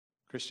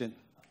Christian.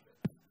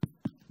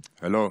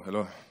 Hello,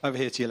 hello. Over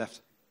here to your left.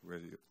 Where are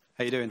you?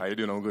 How you doing? How you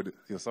doing? I'm good.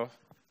 Yourself?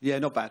 Yeah,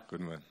 not bad. Good,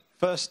 man.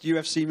 First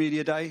UFC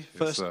media day,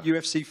 first sir.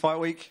 UFC fight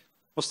week.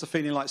 What's the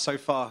feeling like so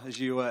far as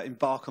you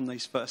embark on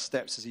these first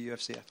steps as a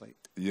UFC athlete?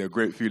 Yeah,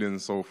 great feeling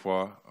so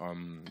far.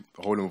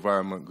 The whole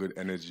environment, good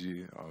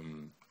energy,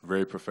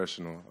 very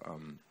professional.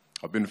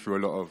 I've been through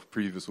a lot of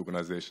previous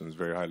organizations,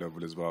 very high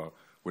level as well,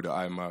 with the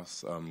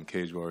IMAFs,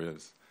 Cage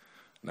Warriors.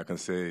 And I can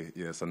say,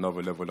 yeah, it's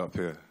another level up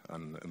here,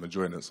 and I'm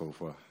enjoying it so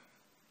far.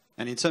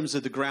 And in terms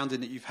of the grounding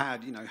that you've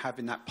had, you know,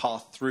 having that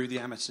path through the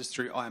amateurs,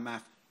 through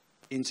IMAF,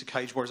 into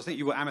Cage Warriors. I think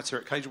you were amateur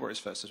at Cage Warriors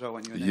first as well,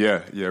 weren't you?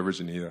 Yeah,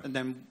 originally, yeah. And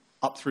then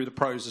up through the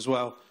pros as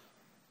well.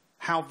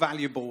 How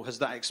valuable has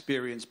that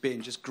experience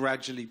been, just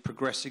gradually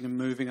progressing and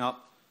moving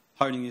up,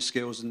 honing your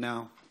skills, and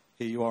now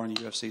here you are on the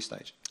UFC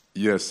stage?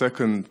 Yeah,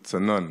 second to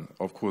none.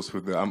 Of course,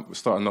 with the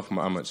starting off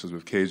my amateurs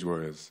with Cage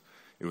Warriors,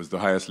 it was the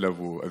highest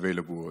level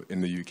available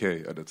in the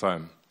UK at the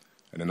time.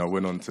 And then I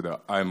went on to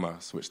the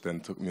IMAS, which then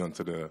took me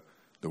onto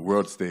the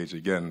world stage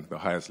again, the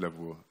highest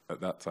level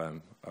at that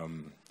time.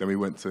 Then we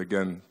went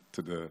again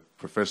to the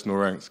professional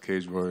ranks,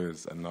 Cage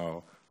Warriors, and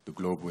now the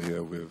global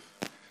here with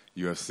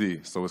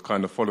UFC. So it's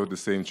kind of followed the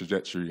same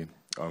trajectory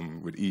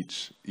with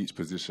each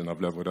position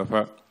I've leveled up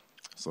at.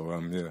 So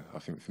yeah, I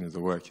think things are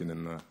working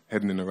and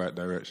heading in the right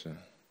direction.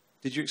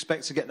 Did you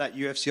expect to get that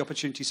UFC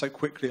opportunity so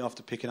quickly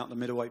after picking up the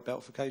middleweight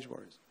belt for Cage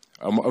Warriors?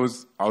 I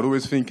was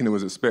always thinking it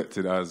was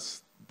expected,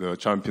 as the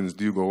champions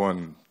do go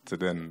on to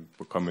then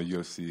become a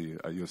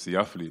UFC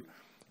athlete.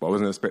 But I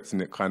wasn't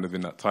expecting it kind of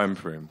in that time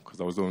frame,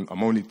 because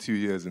I'm only 2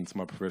 years into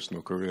my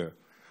professional career.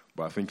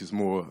 But I think it's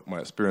more my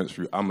experience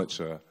through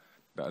amateur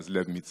that has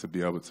led me to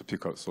be able to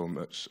pick up so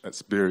much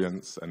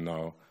experience and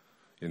now,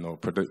 you know,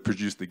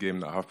 produce the game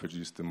that I have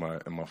produced in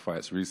my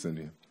fights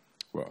recently.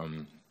 But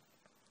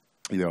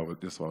yeah,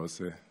 that's what I would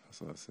say.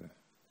 That's what I'd say.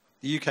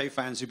 The UK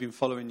fans who've been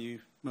following you,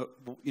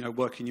 you know,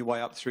 working your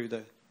way up through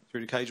the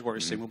Cage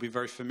Warriors scene will be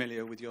very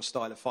familiar with your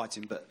style of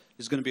fighting, but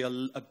there's going to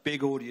be a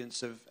big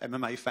audience of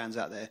MMA fans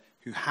out there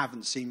who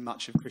haven't seen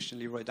much of Christian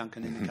Leroy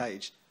Duncan in the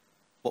cage.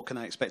 What can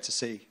they expect to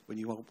see when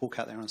you walk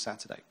out there on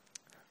Saturday?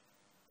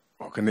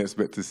 What can they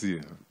expect to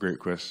see? Great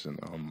question.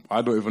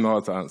 I don't even know how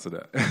to answer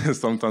that.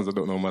 Sometimes I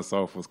don't know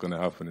myself what's going to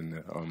happen in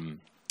there.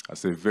 I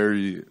say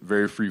very,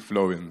 very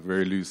free-flowing,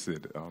 very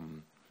lucid,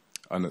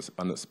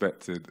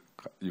 unexpected.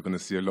 You're going to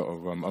see a lot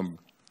of,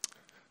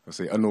 I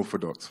say,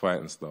 unorthodox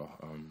fighting style.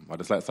 I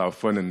just like to have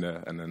fun in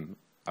there, and then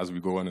as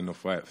we go on in the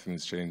fight,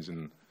 things change,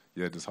 and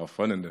yeah, just have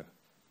fun in there.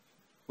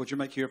 What do you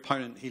make of your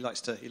opponent? He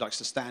likes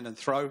to stand and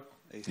throw.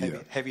 He's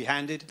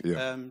heavy-handed.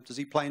 Yeah. Does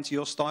he play into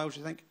your style, do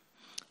you think?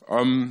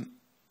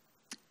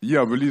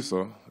 Yeah, I believe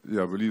so.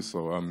 Yeah, I believe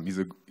so.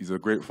 He's a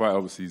great fighter.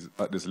 Obviously, he's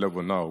at this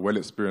level now, well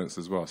experienced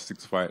as well.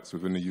 6 fights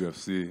within the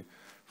UFC,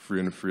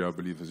 3-3, I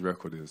believe his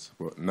record is.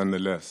 But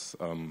nonetheless,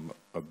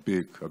 a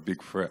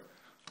big threat.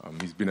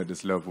 He's been at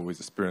this level. He's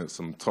experienced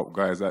some top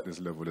guys at this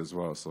level as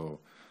well. So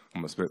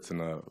I'm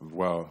expecting a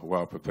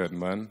well-prepared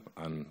man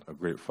and a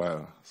great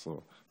fighter.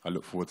 So I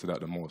look forward to that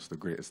the most, the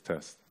greatest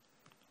test.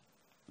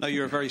 No,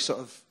 you're a very sort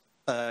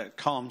of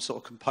calm, sort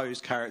of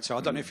composed character.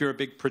 I don't know if you're a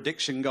big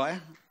prediction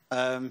guy.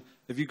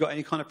 Have you got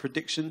any kind of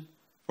prediction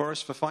for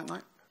us for fight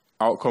night?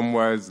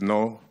 Outcome-wise,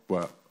 no,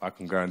 but I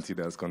can guarantee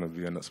that it's going to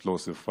be an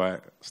explosive fight,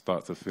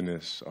 start to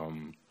finish,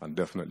 and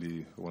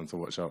definitely one to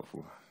watch out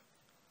for.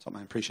 Top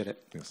man, appreciate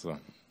it. Yes, sir.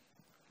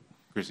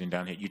 Christian,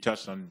 down here, you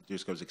touched on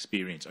Dusko's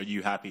experience. Are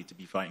you happy to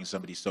be fighting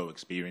somebody so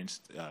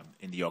experienced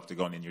in the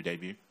octagon in your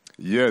debut?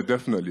 Yeah,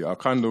 definitely. I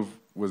kind of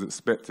was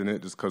expecting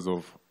it just because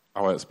of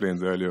how I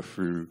explained earlier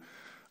through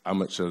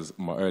amateurs,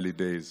 my early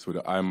days with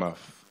the IMAF.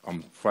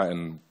 I'm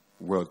fighting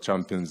world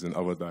champions in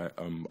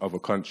other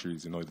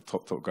countries, you know, the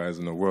top guys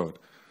in the world.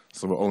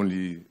 So we're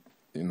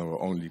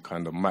only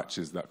kind of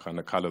matches that kind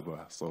of caliber.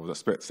 So I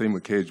expect, same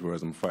with Cage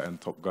Warriors, I'm fighting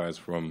top guys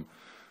from,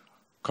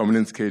 coming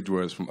into Cage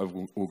Warriors from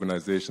other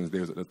organizations. They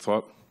was at the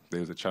top, they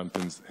was the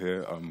champions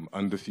here,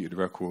 undefeated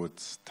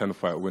records,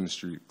 10-fight win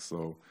streak.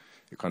 So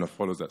it kind of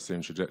follows that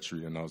same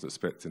trajectory, and I was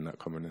expecting that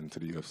coming into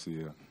the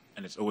UFC, yeah.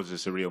 And it's always a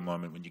surreal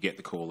moment when you get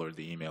the call or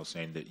the email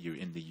saying that you're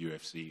in the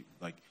UFC.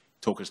 Like,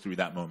 talk us through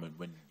that moment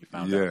when you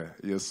found out.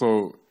 Yeah.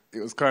 So it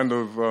was kind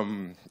of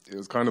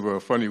a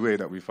funny way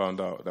that we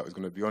found out that I was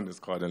going to be on this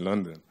card in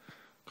London,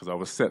 because I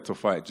was set to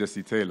fight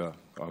Jesse Taylor,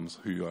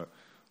 who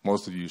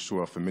most of you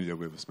sure are familiar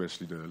with,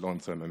 especially the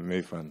long-term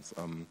MMA fans.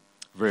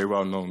 Very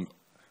well known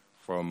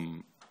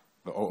from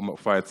the Ultimate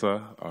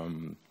Fighter.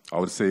 I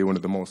would say one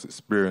of the most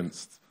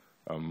experienced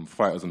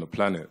fighters on the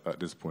planet at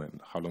this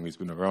point. How long he's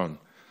been around.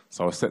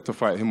 So I was set to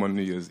fight him on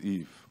New Year's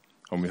Eve,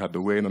 and we had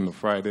the weigh-in on the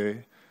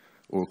Friday.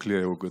 All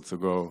clear, all good to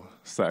go.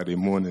 Saturday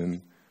morning,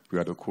 we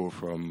had a call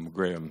from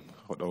Graham,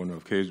 the owner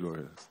of Cage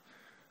Warriors.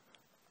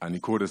 And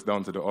he called us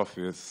down to the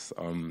office.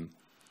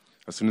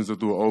 As soon as the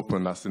door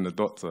opened, I seen the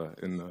doctor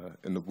in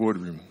the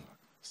boardroom.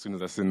 As soon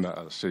as I seen that,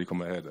 I shake on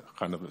my head. I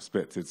kind of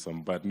expected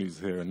some bad news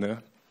here and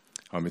there.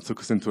 He took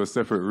us into a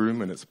separate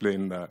room and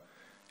explained that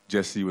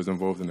Jesse was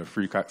involved in a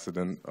freak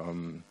accident.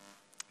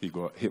 He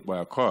got hit by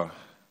a car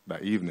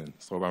that evening.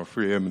 So around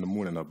 3 a.m. in the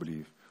morning, I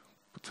believe.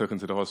 Took him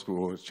to the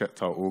hospital,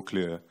 checked out, all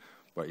clear,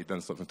 but he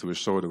done something to his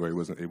shoulder where he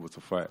wasn't able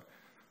to fight.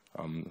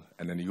 And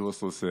then he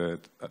also said,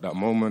 at that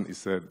moment, he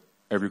said,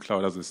 every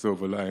cloud has a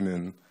silver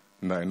lining,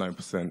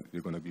 99%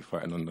 you're going to be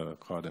fighting on the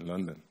card in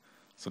London.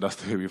 So that's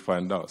the way we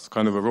find out. It's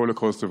kind of a roller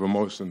coaster of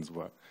emotions,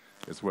 but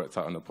it's worked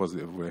out in a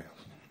positive way.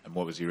 And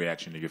what was your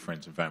reaction to your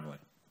friends and family?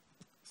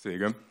 Say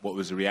again? What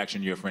was the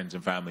reaction to your friends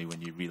and family when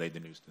you relayed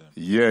the news to them?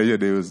 Yeah,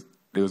 they was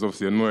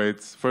obviously annoyed.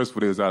 First of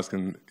all, they was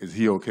asking, is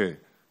he okay?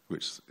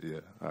 Which,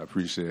 yeah, I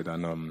appreciate.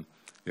 And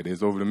yeah, they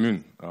was over the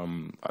moon.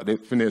 I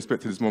didn't think they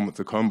expected this moment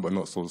to come, but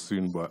not so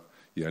soon. But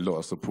yeah, a lot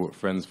of support,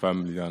 friends,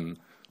 family, and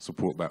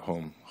support back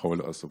home. Whole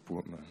lot of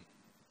support, man.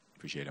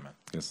 Appreciate it, man.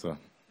 Yes, sir.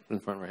 In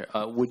front right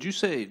here. Would you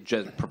say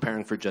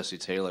preparing for Jesse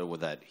Taylor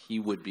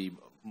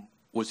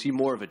was he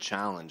more of a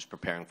challenge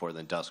preparing for it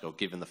than Dusko,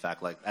 given the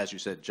fact, like, as you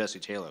said, Jesse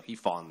Taylor, he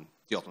fought in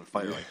The Ultimate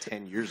Fighter like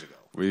 10 years ago.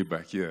 Way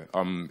back, yeah.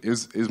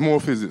 It's more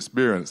of his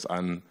experience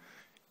and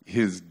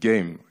his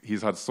game.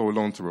 He's had so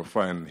long to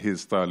refine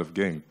his style of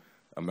game.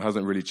 It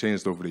hasn't really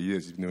changed over the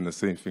years. He's been doing the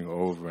same thing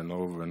over and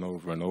over and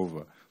over and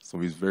over. So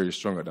he's very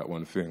strong at that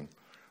one thing.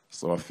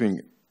 So I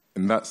think,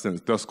 in that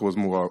sense, Dusko's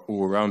more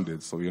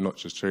all-rounded, so you're not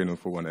just training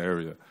for one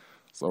area.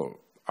 So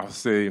I'd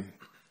say,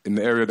 in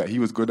the area that he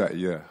was good at,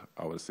 yeah,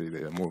 I would say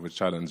they're more of a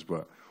challenge,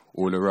 but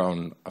all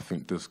around, I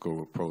think Dusko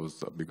will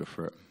pose a bigger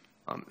threat.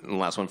 And the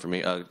last one for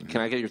me. Can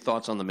I get your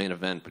thoughts on the main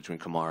event between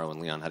Kamaru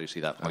and Leon? How do you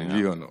see that playing out?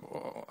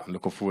 Leon, I'm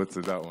looking forward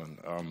to that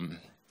one.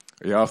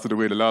 Yeah, after the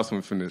way the last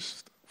one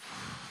finished,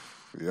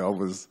 yeah, I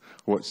was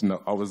watching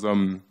that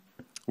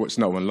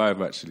one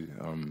live, actually.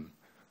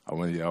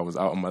 I was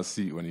out on my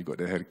seat when he got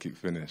the head kick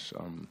finish.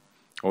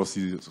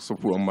 Obviously,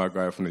 supporting my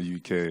guy from the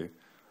UK.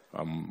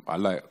 I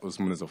like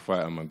Usman as a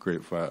fighter. I'm a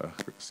great fighter.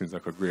 Seems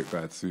like a great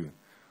guy too.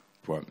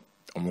 But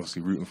I'm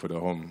obviously rooting for the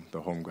home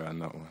guy in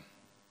that one.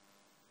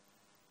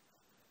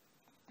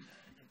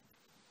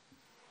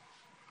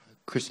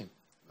 Christian,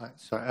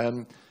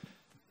 sorry.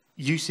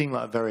 You seem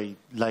like a very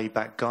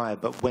laid-back guy,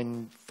 but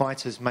when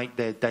fighters make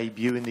their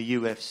debut in the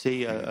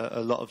UFC,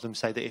 a lot of them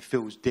say that it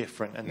feels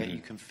different and that you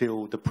can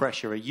feel the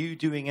pressure. Are you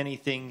doing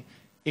anything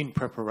in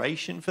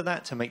preparation for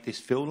that to make this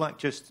feel like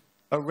just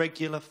a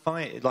regular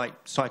fight, like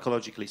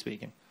psychologically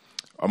speaking?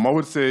 I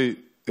would say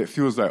it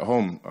feels like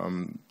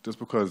home, just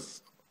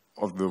because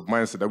of the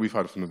mindset that we've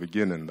had from the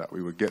beginning, that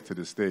we would get to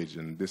this stage,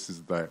 and this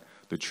is like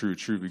the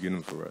true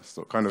beginning for us.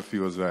 So it kind of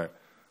feels like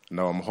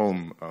now I'm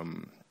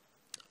home.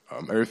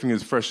 Everything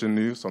is fresh and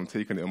new, so I'm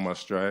taking it in my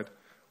stride.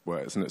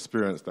 But it's an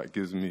experience that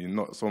gives me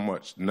not so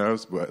much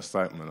nerves, but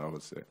excitement, I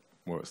would say.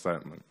 More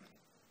excitement.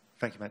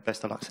 Thank you, mate.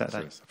 Best of luck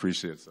Saturday. Yes,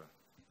 appreciate it, sir.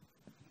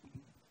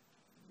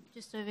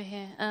 Just over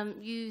here.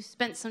 You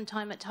spent some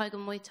time at Tiger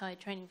Muay Thai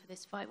training for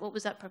this fight. What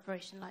was that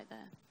preparation like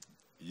there?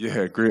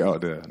 Yeah, great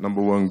out there.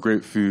 Number one,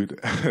 great food,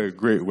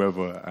 great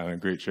weather, and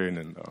great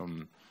training.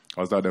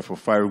 I was out there for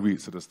 5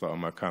 weeks at the start of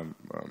my camp,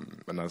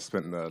 and I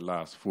spent the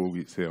last 4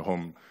 weeks here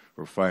home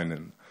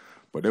refining.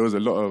 But there was a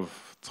lot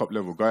of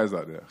top-level guys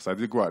out there. So I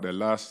did go out there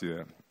last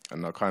year,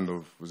 and I kind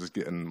of was just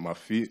getting my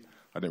feet.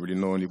 I didn't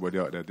really know anybody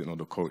out there, didn't know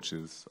the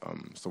coaches.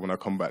 So when I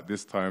come back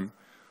this time,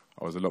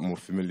 I was a lot more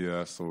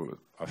familiar, so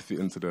I fit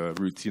into the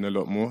routine a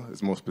lot more.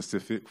 It's more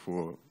specific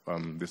for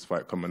this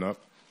fight coming up.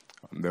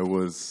 There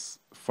was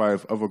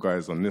 5 other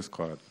guys on this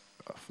card.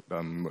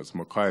 It's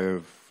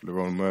Makayev,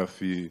 Lerone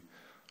Murphy,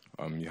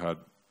 you had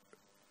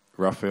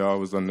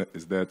Rafael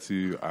is there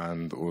too,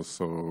 and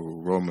also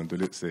Roman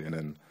Dolitze, and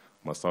then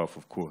myself,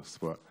 of course.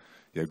 But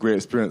yeah, great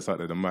experience out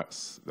there. The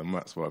mats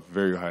were at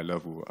very high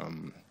level,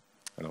 and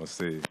I would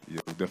say yeah,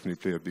 will definitely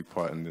play a big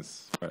part in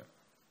this fight.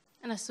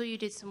 And I saw you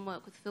did some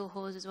work with Phil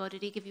Hawes as well.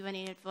 Did he give you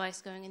any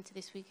advice going into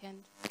this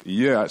weekend?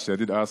 Yeah, actually, I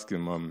did ask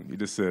him. He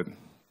just said,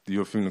 do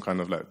your thing, kind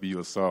of like be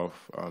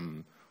yourself.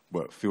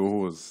 But Phil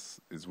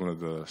Hawes is one of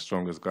the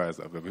strongest guys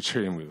I've ever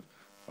trained with.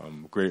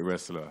 Great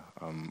wrestler,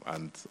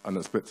 and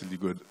unexpectedly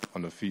good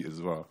on the feet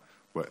as well.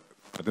 But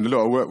I did a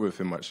lot of work with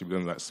him, actually. We've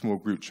done like small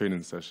group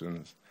training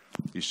sessions.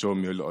 He showed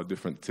me a lot of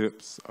different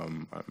tips.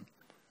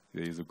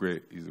 Yeah, he's a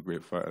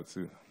great fighter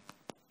too.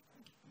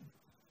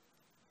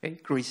 Hey,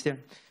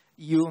 Christian.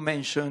 You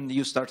mentioned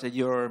you started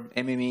your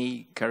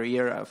MMA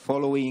career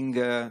following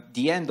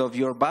the end of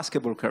your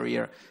basketball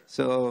career.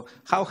 So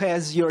how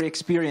has your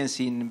experience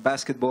in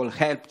basketball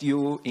helped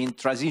you in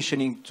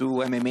transitioning to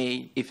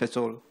MMA, if at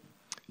all?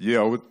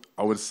 Yeah,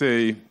 I would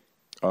say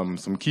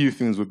some key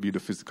things would be the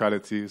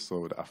physicality,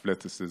 so the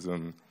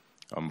athleticism,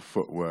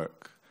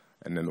 footwork,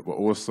 and then but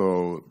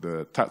also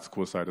the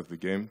tactical side of the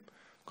game,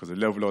 because the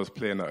level I was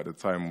playing at the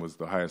time was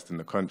the highest in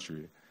the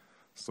country.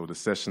 So the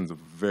sessions are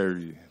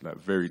very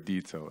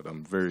detailed,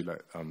 very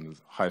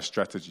high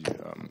strategy.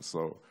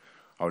 So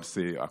I would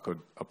say I could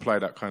apply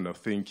that kind of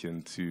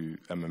thinking to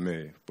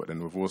MMA, but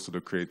then with also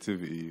the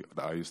creativity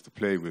that I used to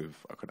play with,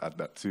 I could add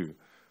that too.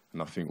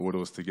 And I think all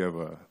those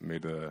together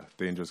made a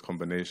dangerous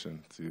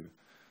combination and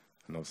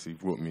obviously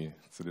brought me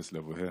to this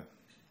level here.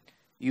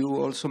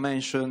 You also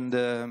mentioned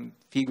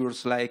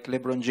figures like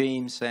LeBron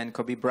James and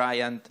Kobe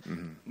Bryant,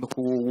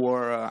 who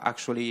were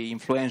actually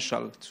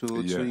influential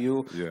to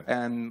you. Yeah.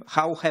 And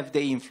how have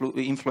they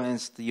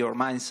influenced your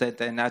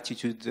mindset and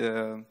attitude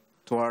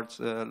towards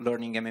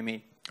learning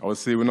MMA? I would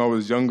say when I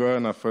was younger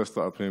and I first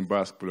started playing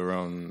basketball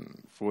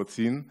around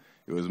 14,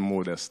 it was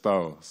more their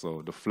style.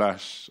 So the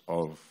flash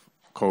of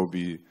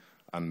Kobe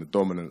and the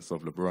dominance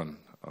of LeBron.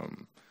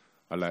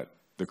 I like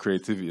the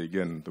creativity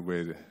again, the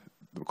way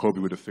Kobe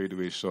with the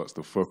fadeaway shots,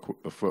 the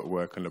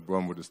footwork, and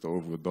LeBron with just the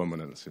overall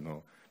dominance, you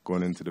know,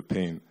 going into the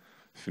paint,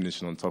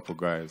 finishing on top of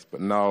guys. But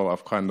now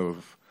I've kind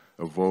of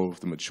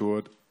evolved and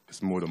matured.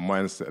 It's more the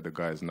mindset of the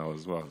guys now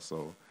as well.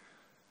 So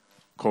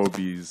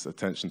Kobe's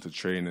attention to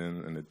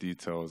training and the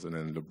details, and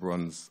then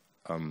LeBron's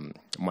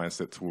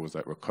mindset towards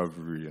like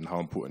recovery and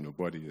how important your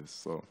body is.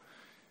 So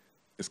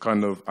it's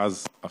kind of,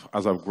 as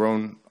I've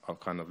grown, I've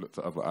kind of looked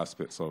at other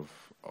aspects of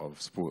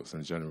sports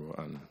in general.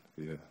 And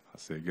yeah, I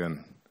say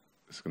again,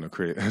 it's going to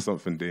create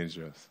something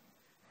dangerous.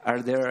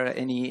 Are there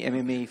any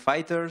MMA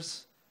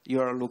fighters you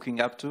are looking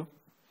up to?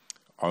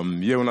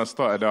 Yeah, when I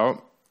started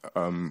out,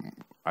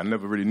 I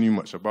never really knew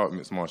much about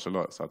mixed martial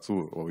arts at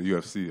all, or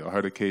UFC. I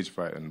heard of cage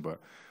fighting, but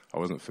I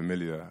wasn't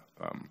familiar.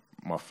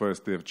 My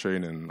first day of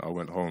training, I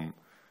went home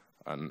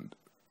and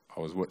I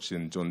was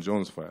watching John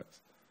Jones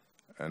fights.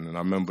 And then I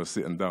remember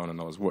sitting down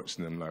and I was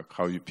watching them like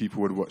how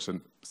people would watch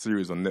a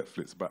series on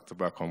Netflix back to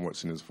back. I'm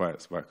watching his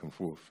fights back and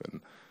forth.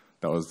 And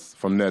that was,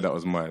 from there, that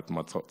was my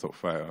top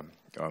fighter.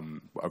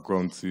 I've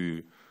grown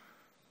to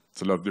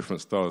love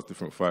different styles,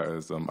 different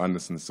fighters.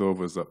 Anderson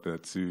Silva's up there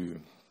too.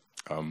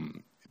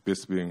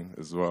 Bisping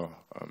as well.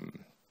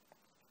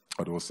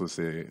 I'd also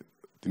say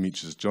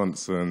Demetrius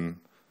Johnson.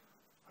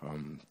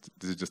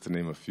 This is just to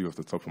name a few off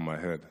the top of my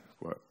head.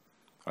 But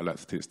I like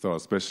to take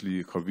styles,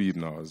 especially Khabib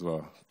now as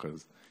well,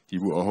 because he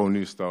brought a whole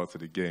new style to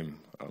the game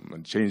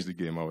and changed the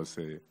game, I would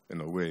say,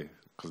 in a way,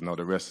 because now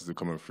the wrestlers are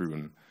coming through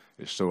and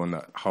it's showing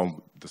that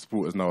how the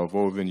sport is now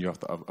evolving. You have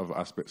to have other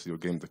aspects of your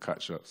game to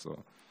catch up.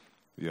 So,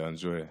 yeah, I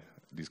enjoy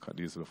these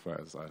are the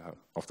fighters I have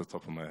off the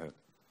top of my head.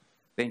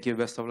 Thank you.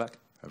 Best of luck.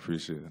 I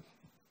appreciate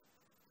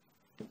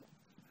it.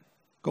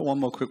 Got one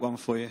more quick one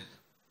for you.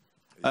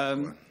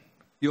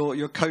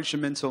 Your coach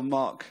and mentor,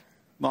 Mark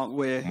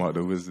Weir. Mark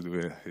the Wizard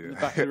Weir, yeah. In the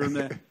back of the room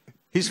there.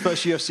 His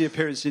first UFC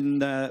appearance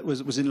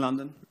was in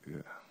London. Yeah.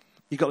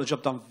 He got the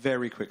job done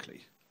very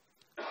quickly.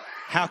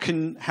 How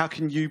can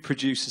you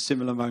produce a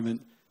similar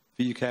moment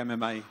for UK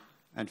MMA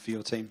and for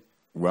your team?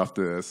 We'll have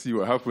to see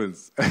what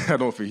happens. I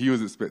don't think he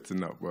was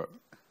expecting that, but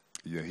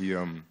yeah, he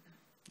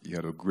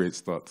had a great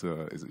start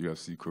to his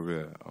UFC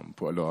career.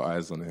 Put a lot of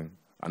eyes on him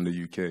and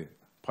the UK,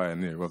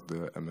 pioneer of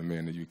the MMA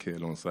in the UK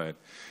alongside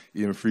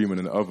Ian Freeman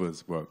and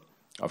others. But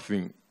I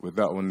think with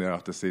that one there, I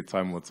have to say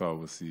time will tell.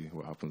 We'll see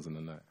what happens in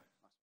the night.